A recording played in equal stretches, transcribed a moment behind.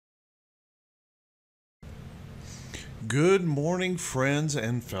Good morning, friends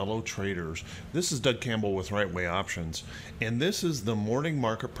and fellow traders. This is Doug Campbell with Right Way Options, and this is the morning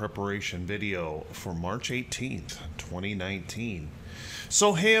market preparation video for March 18th, 2019.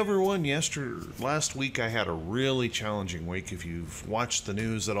 So, hey everyone, last week I had a really challenging week. If you've watched the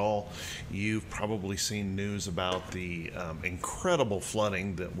news at all, you've probably seen news about the incredible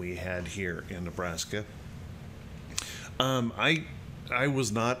flooding that we had here in Nebraska. I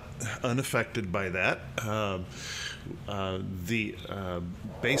was not unaffected by that. The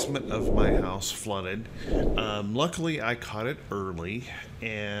basement of my house flooded. Luckily, I caught it early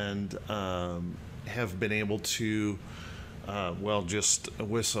and have been able to, just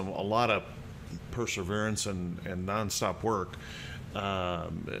with a lot of perseverance and nonstop work,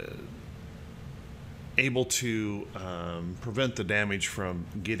 um, able to prevent the damage from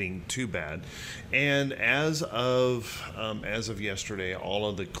getting too bad. And as of yesterday, all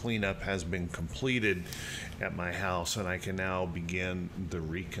of the cleanup has been completed at my house, and I can now begin the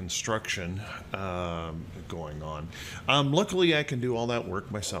reconstruction going on. Luckily, I can do all that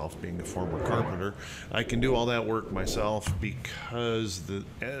work myself. Being a former carpenter, I can do all that work myself because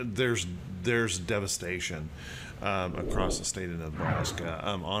there's devastation across the state of Nebraska.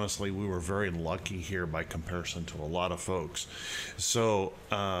 Honestly, we were very lucky here by comparison to a lot of folks. So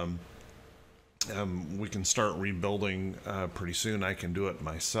we can start rebuilding pretty soon. I can do it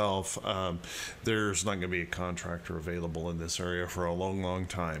myself. There's not going to be a contractor available in this area for a long, long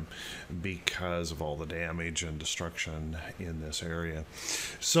time because of all the damage and destruction in this area.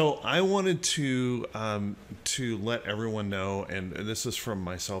 So I wanted to let everyone know, and this is from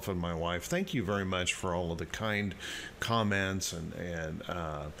myself and my wife. Thank you very much for all of the kind comments and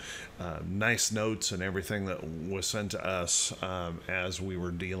nice notes and everything that was sent to us as we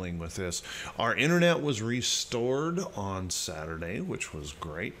were dealing with this. Our internet was restored on Saturday, which was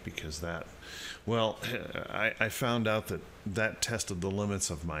great because I found out that tested the limits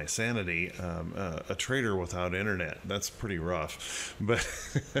of my sanity. A trader without internet, that's pretty rough. But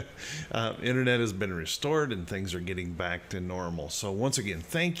internet has been restored and things are getting back to normal. So once again,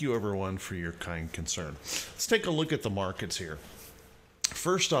 thank you everyone for your kind concern. Let's take a look at the markets here.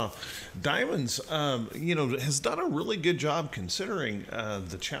 First off, Diamonds, has done a really good job considering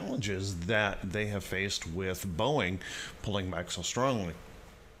the challenges that they have faced with Boeing pulling back so strongly.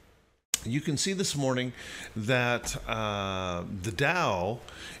 You can see this morning that the Dow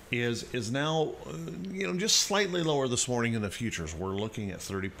is now, just slightly lower this morning in the futures. We're looking at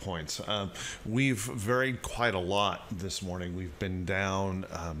 30 points. We've varied quite a lot this morning. We've been down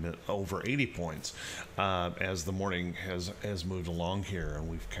over 80 points as the morning has moved along here, and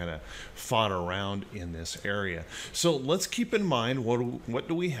we've kind of fought around in this area. So let's keep in mind what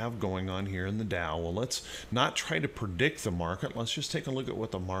do we have going on here in the Dow. Well, let's not try to predict the market. Let's just take a look at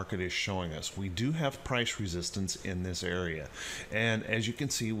what the market is showing us. We do have price resistance in this area, and as you can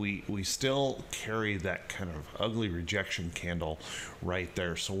see, we still carry that kind of ugly rejection candle right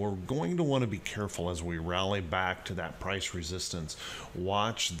there. So we're going to want to be careful as we rally back to that price resistance.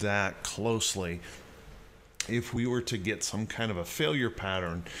 Watch that closely. If we were to get some kind of a failure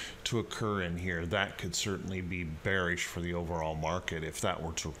pattern to occur in here, that could certainly be bearish for the overall market if that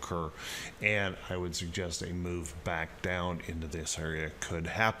were to occur. And I would suggest a move back down into this area could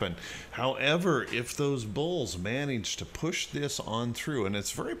happen. However, if those bulls manage to push this on through, and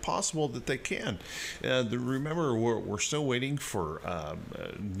it's very possible that they can. Remember, we're still waiting for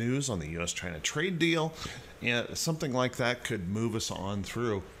news on the U.S.-China trade deal, and something like that could move us on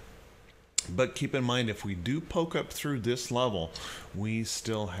through. But keep in mind, if we do poke up through this level, we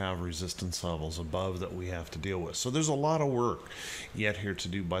still have resistance levels above that we have to deal with. So there's a lot of work yet here to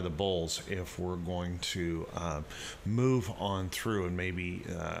do by the bulls if we're going to move on through and maybe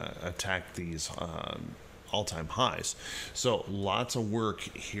attack these all-time highs. So lots of work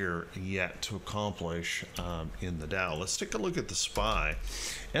here yet to accomplish in the Dow. Let's take a look at the SPY.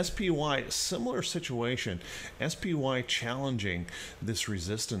 SPY, similar situation. SPY challenging this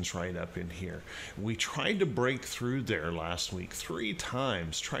resistance right up in here. We tried to break through there last week 3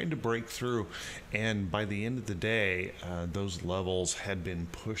 times, tried to break through, and by the end of the day, those levels had been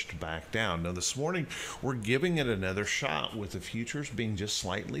pushed back down. Now this morning, we're giving it another shot with the futures being just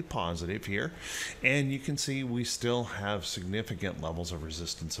slightly positive here, and you can see we still have significant levels of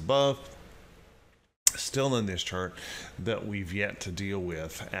resistance above, still in this chart, that we've yet to deal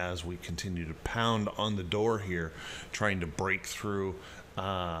with as we continue to pound on the door here, trying to break through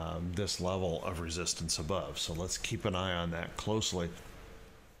this level of resistance above. So let's keep an eye on that closely.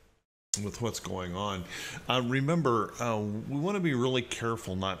 with what's going on. Remember, we want to be really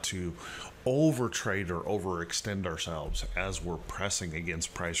careful not to overtrade or overextend ourselves as we're pressing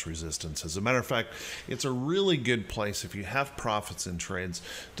against price resistance. As a matter of fact, it's a really good place if you have profits in trades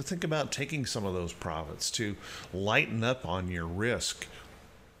to think about taking some of those profits to lighten up on your risk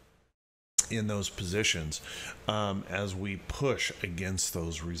in those positions as we push against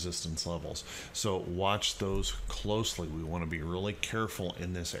those resistance levels. So watch those closely. We want to be really careful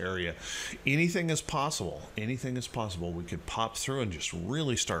in this area. Anything is possible. Anything is possible. We could pop through and just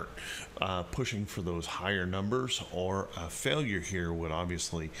really start pushing for those higher numbers, or a failure here would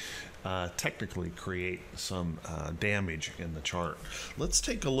obviously technically create some damage in the chart. Let's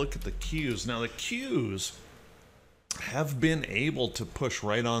take a look at the Qs. Now the Qs have been able to push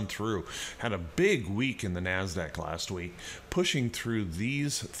right on through. Had a big week in the NASDAQ last week, pushing through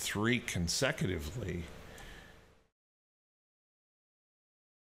these three consecutively.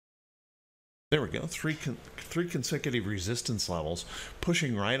 There we go, three consecutive resistance levels,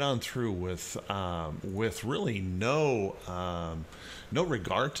 pushing right on through with really no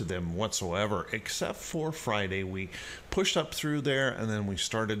regard to them whatsoever, except for Friday. We pushed up through there and then we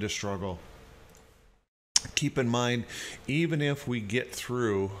started to struggle. Keep in mind, even if we get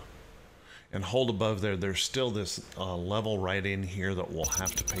through and hold above there, there's still this level right in here that we'll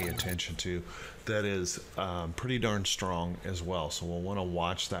have to pay attention to. That is pretty darn strong as well. So we'll want to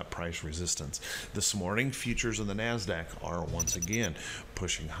watch that price resistance. This morning, futures in the NASDAQ are once again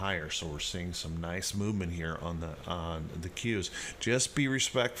pushing higher. So we're seeing some nice movement here on the Qs. Just be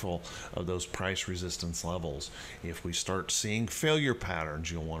respectful of those price resistance levels. If we start seeing failure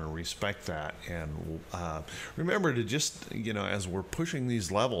patterns, you'll want to respect that. And remember to just, as we're pushing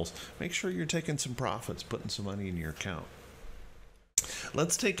these levels, make sure you're taking some profits, putting some money in your account.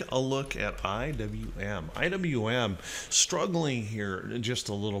 Let's take a look at IWM. IWM struggling here just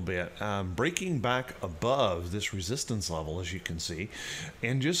a little bit, breaking back above this resistance level, as you can see,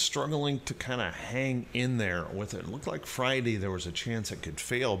 and just struggling to kind of hang in there with it. It looked like Friday there was a chance it could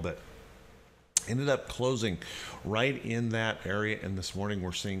fail, but ended up closing right in that area. And this morning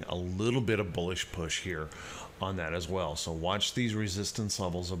we're seeing a little bit of bullish push here on that as well. So watch these resistance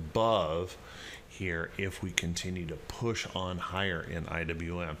levels above here if we continue to push on higher in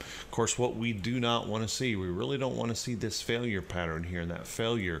IWM. Of course, what we do not want to see, we really don't want to see this failure pattern here and that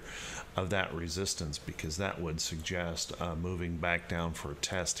failure of that resistance, because that would suggest moving back down for a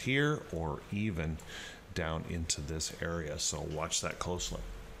test here or even down into this area. So watch that closely.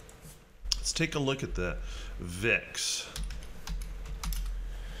 Let's take a look at the VIX.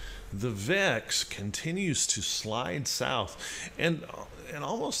 The VIX continues to slide south, and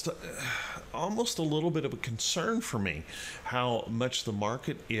almost a little bit of a concern for me how much the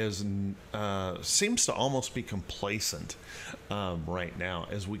market is seems to almost be complacent right now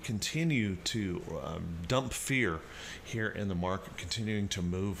as we continue to dump fear here in the market, continuing to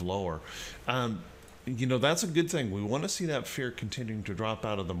move lower. That's a good thing. We want to see that fear continuing to drop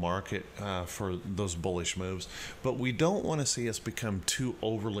out of the market for those bullish moves, but we don't want to see us become too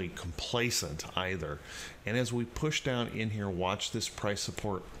overly complacent either. And as we push down in here, watch this price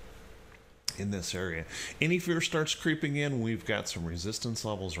support in this area. Any fear starts creeping in, we've got some resistance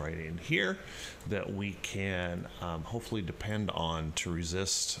levels right in here that we can hopefully depend on to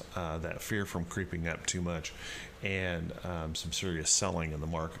resist that fear from creeping up too much, and some serious selling in the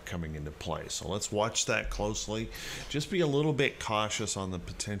market coming into play. So let's watch that closely. Just be a little bit cautious on the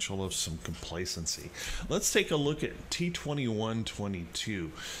potential of some complacency. Let's take a look at T2122.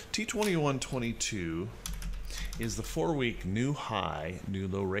 T2122 is the 4-week new high, new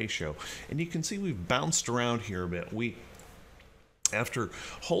low ratio. And you can see we've bounced around here a bit. After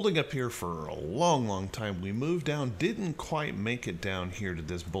holding up here for a long time, we moved down, didn't quite make it down here to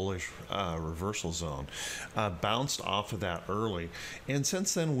this bullish reversal zone. Bounced off of that early, and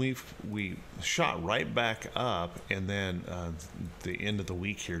since then we shot right back up, and then the end of the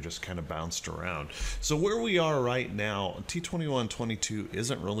week here just kind of bounced around. So where we are right now, T2122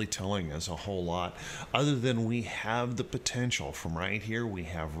 isn't really telling us a whole lot, other than we have the potential from right here. We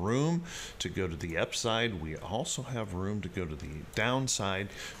have room to go to the upside. We also have room to go to the downside.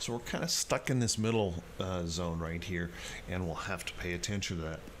 So we're kind of stuck in this middle zone right here, and we'll have to pay attention to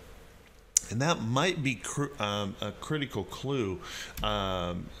that. And that might be a critical clue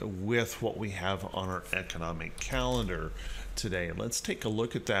with what we have on our economic calendar today. Let's take a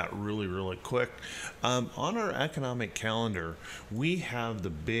look at that really quick. On our economic calendar, we have the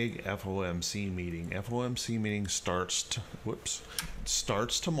big FOMC meeting. FOMC meeting starts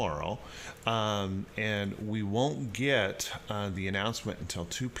tomorrow, and we won't get the announcement until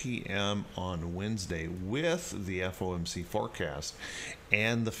 2 p.m. on Wednesday with the FOMC forecast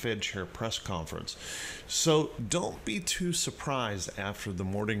and the Fed chair press conference. So don't be too surprised after the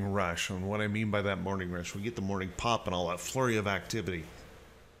morning rush. And what I mean by that morning rush, we get the morning pop and all that flurry of activity,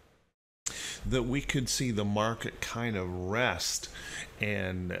 that we could see the market kind of rest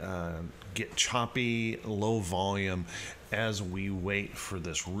and get choppy, low volume as we wait for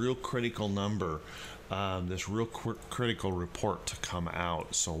this real critical number, this real critical report to come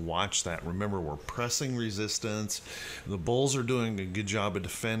out. So watch that. Remember, we're pressing resistance. The bulls are doing a good job of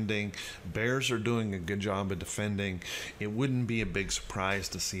defending. Bears are doing a good job of defending. It wouldn't be a big surprise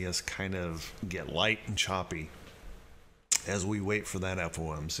to see us kind of get light and choppy as we wait for that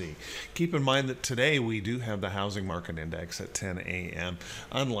FOMC. Keep in mind that today we do have the housing market index at 10 a.m.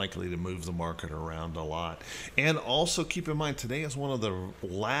 Unlikely to move the market around a lot. And also keep in mind, today is one of the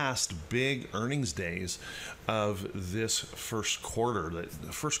last big earnings days of this first quarter.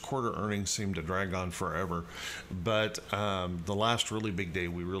 The first quarter earnings seem to drag on forever, but the last really big day,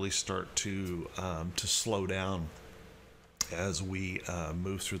 we really start to slow down as we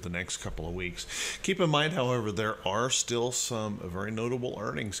move through the next couple of weeks. Keep in mind, however, there are still some very notable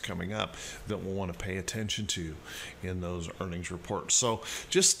earnings coming up that we'll want to pay attention to in those earnings reports. So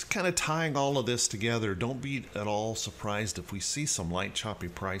just kind of tying all of this together, don't be at all surprised if we see some light choppy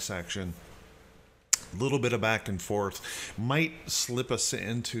price action. A little bit of back and forth might slip us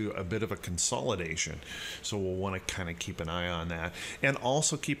into a bit of a consolidation, so we'll want to kind of keep an eye on that. And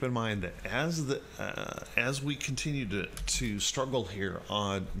also keep in mind that as we continue to struggle here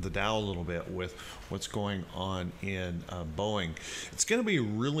on the Dow a little bit with what's going on in Boeing, it's going to be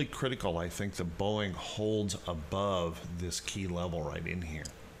really critical, I think, that Boeing holds above this key level right in here.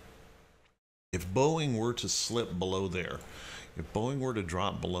 If Boeing were to slip below there, if Boeing were to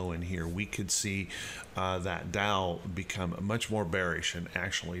drop below in here, we could see that Dow become much more bearish and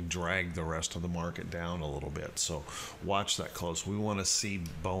actually drag the rest of the market down a little bit. So watch that close. We want to see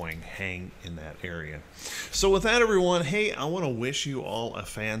Boeing hang in that area. So with that, everyone, hey, I want to wish you all a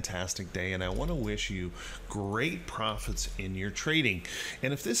fantastic day, and I want to wish you great profits in your trading.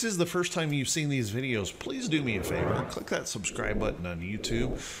 And if this is the first time you've seen these videos, please do me a favor. Click that subscribe button on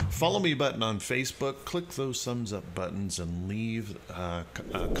YouTube. Follow me button on Facebook. Click those thumbs up buttons and leave a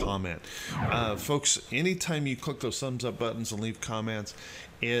comment. Folks, anytime you click those thumbs up buttons and leave comments,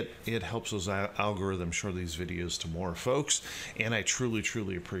 it helps those algorithms show these videos to more folks, and I truly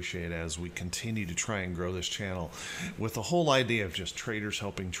appreciate it as we continue to try and grow this channel with the whole idea of just traders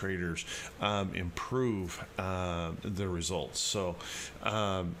helping traders improve their results. So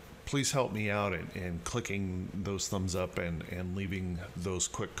please help me out in clicking those thumbs up and leaving those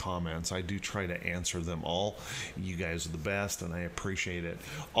quick comments. I do try to answer them all. You guys are the best, and I appreciate it.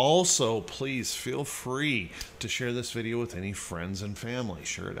 Also, please feel free to share this video with any friends and family.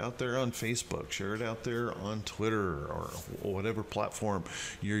 Share it out there on Facebook. Share it out there on Twitter or whatever platform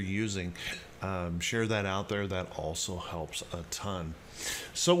you're using. Share that out there. That also helps a ton.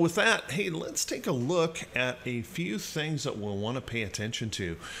 So with that, hey, let's take a look at a few things that we'll want to pay attention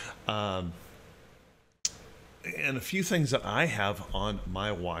to. And a few things that I have on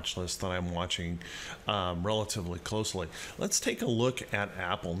my watch list that I'm watching relatively closely. Let's take a look at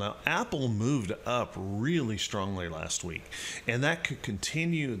Apple. Now, Apple moved up really strongly last week, and that could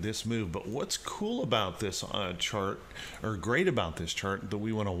continue this move. But what's cool about this chart, or great about this chart that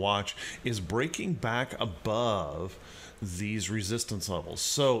we want to watch, is breaking back above these resistance levels.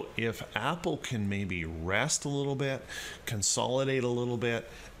 So if Apple can maybe rest a little bit, consolidate a little bit,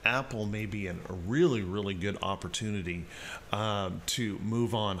 Apple may be a really good opportunity to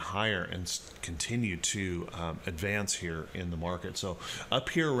move on higher and continue to advance here in the market. So up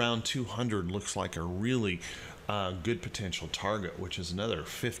here around 200 looks like a really good potential target, which is another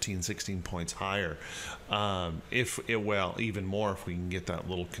 15-16 points higher. Well, even more if we can get that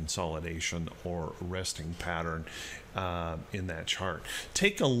little consolidation or resting pattern in that chart.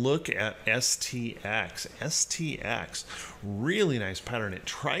 Take a look at STX. STX, really nice pattern. It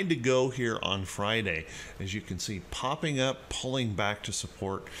tried to go here on Friday, as you can see, popping up, pulling back to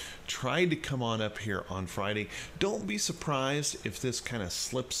support. Tried to come on up here on Friday. Don't be surprised if this kind of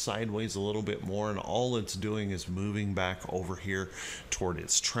slips sideways a little bit more, and all it's doing is moving back over here toward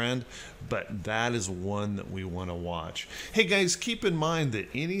its trend. But that is one that we want to watch. Hey guys, keep in mind that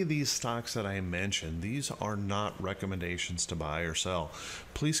any of these stocks that I mentioned, these are not recommendations recommendations to buy or sell.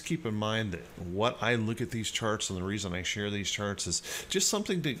 Please keep in mind that what I look at these charts, and the reason I share these charts, is just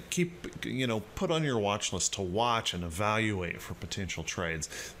something to keep, put on your watch list to watch and evaluate for potential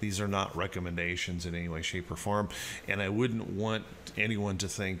trades. These are not recommendations in any way, shape, or form, and I wouldn't want anyone to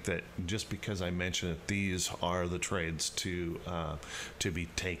think that just because I mention it, these are the trades to be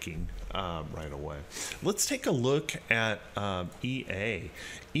taking right away. Let's take a look at EA.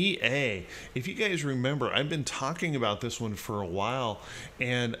 EA, if you guys remember, I've been talking about this one for a while,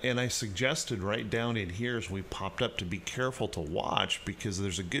 and I suggested right down in here as we popped up to be careful to watch, because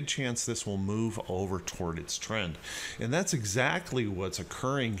there's a good chance this will move over toward its trend. And that's exactly what's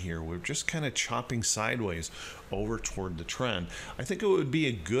occurring here. We're just kind of chopping sideways over toward the trend. I think it would be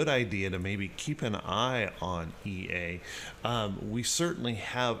a good idea to maybe keep an eye on EA. We certainly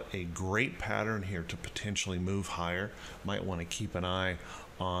have a great pattern here to potentially move higher. Might want to keep an eye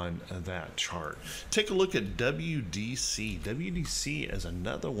on that chart. Take a look at WDC. WDC is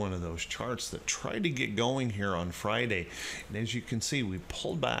another one of those charts that tried to get going here on Friday. And as you can see, we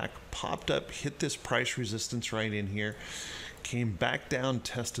pulled back, popped up, hit this price resistance right in here, came back down,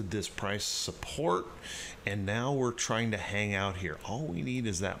 tested this price support, and now we're trying to hang out here. All we need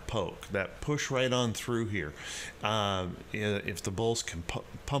is that poke, that push right on through here. If the bulls can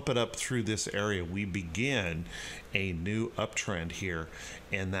pump it up through this area, we begin a new uptrend here,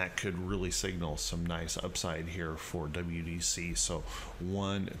 and that could really signal some nice upside here for WDC. So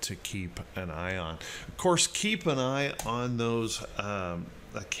one to keep an eye on. Of course, keep an eye on those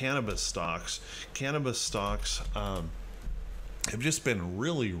cannabis stocks. Cannabis stocks have just been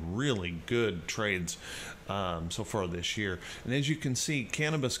really, really good trades so far this year. And as you can see,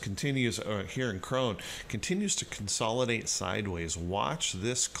 cannabis continues here in Crone, continues to consolidate sideways. Watch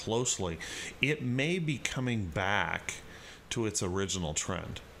this closely. It may be coming back to its original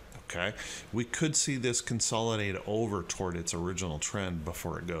trend. Okay, we could see this consolidate over toward its original trend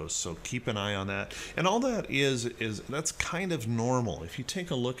before it goes, so keep an eye on that. And all that is that's kind of normal. If you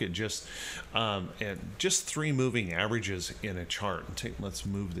take a look at just three moving averages in a chart, and let's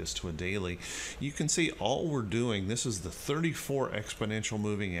move this to a daily, you can see all we're doing, this is the 34 exponential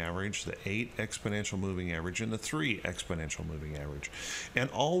moving average, the 8 exponential moving average, and the 3 exponential moving average. And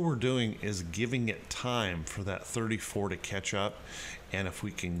all we're doing is giving it time for that 34 to catch up. And if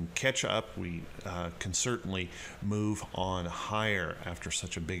we can catch up, we can certainly move on higher after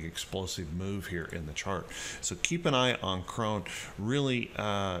such a big explosive move here in the chart. So keep an eye on Crone. Really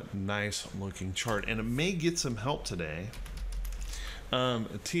nice looking chart, and it may get some help today.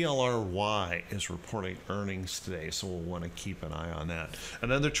 TLRY is reporting earnings today, so we'll want to keep an eye on that.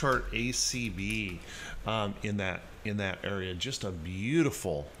 Another chart, ACB, in that area, just a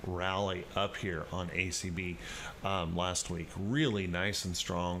beautiful rally up here on ACB last week. Really nice and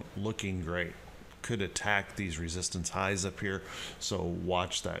strong, looking great. Could attack these resistance highs up here, so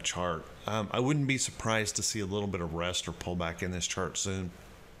watch that chart. I wouldn't be surprised to see a little bit of rest or pullback in this chart soon.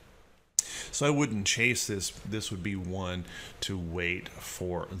 So I wouldn't chase this. This would be one to wait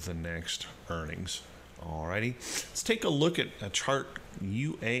for the next earnings. Alrighty, let's take a look at a chart,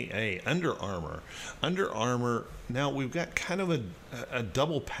 UAA, Under Armour. Under Armour, now we've got kind of a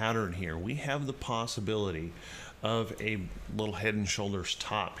double pattern here. We have the possibility of a little head and shoulders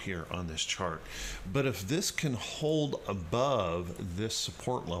top here on this chart. But if this can hold above this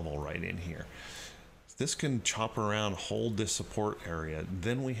support level right in here, this can chop around, hold this support area,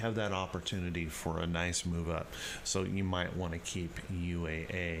 then we have that opportunity for a nice move up. So you might want to keep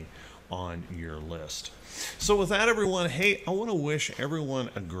UAA on your list. So with that, everyone, hey, I want to wish everyone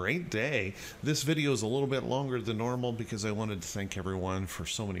a great day. This video is a little bit longer than normal because I wanted to thank everyone for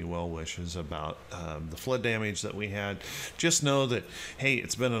so many well wishes about the flood damage that we had. Just know that, hey,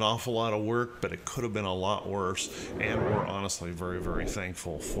 it's been an awful lot of work, but it could have been a lot worse, and we're honestly very, very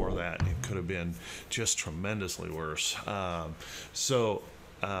thankful for that. It could have been just tremendously worse.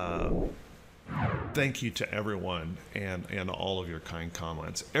 Thank you to everyone and all of your kind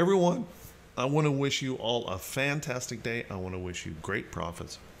comments. Everyone, I want to wish you all a fantastic day. I want to wish you great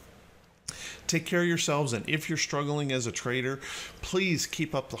profits. Take care of yourselves, and if you're struggling as a trader, please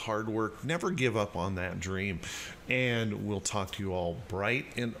keep up the hard work. Never give up on that dream. And we'll talk to you all bright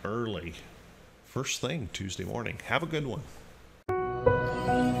and early, first thing Tuesday morning. Have a good one.